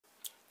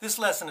This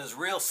lesson is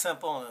real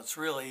simple and it's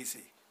real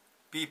easy.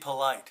 Be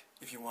polite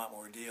if you want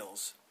more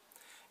deals.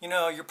 You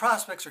know, your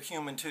prospects are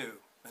human too,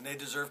 and they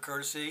deserve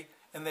courtesy,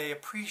 and they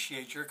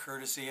appreciate your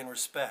courtesy and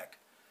respect.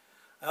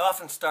 I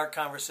often start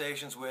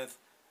conversations with,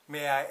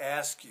 "May I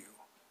ask you?"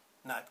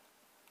 not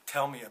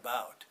 "tell me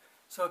about."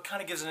 So it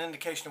kind of gives an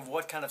indication of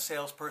what kind of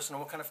salesperson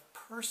and what kind of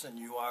person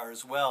you are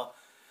as well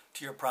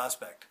to your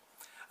prospect.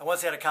 I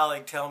once had a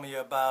colleague tell me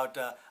about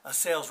a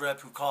sales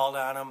rep who called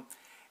on him,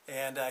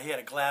 and he had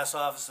a glass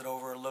office that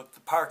overlooked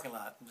the parking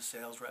lot. And the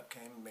sales rep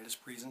came and made his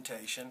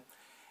presentation.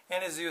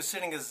 And as he was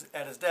sitting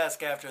at his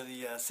desk after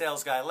the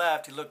sales guy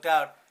left, he looked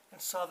out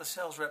and saw the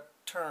sales rep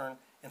turn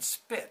and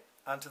spit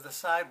onto the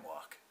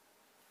sidewalk.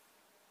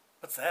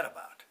 What's that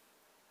about?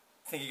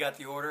 Think he got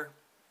the order?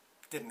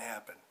 Didn't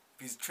happen.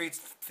 If he treats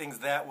things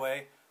that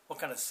way, what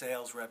kind of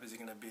sales rep is he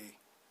going to be?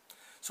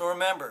 So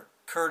remember,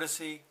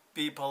 courtesy,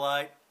 be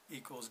polite,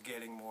 equals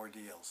getting more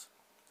deals.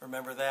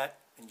 Remember that,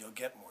 and you'll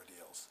get more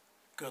deals.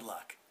 Good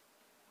luck.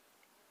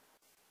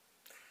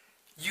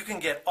 You can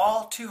get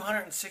all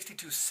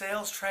 262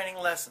 sales training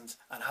lessons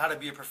on how to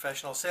be a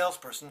professional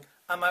salesperson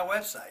on my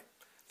website.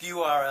 The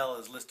URL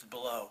is listed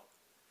below.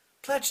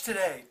 Pledge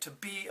today to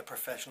be a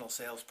professional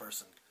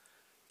salesperson,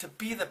 to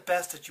be the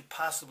best that you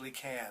possibly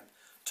can,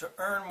 to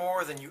earn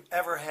more than you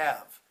ever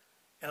have,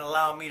 and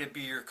allow me to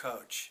be your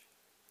coach.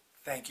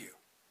 Thank you.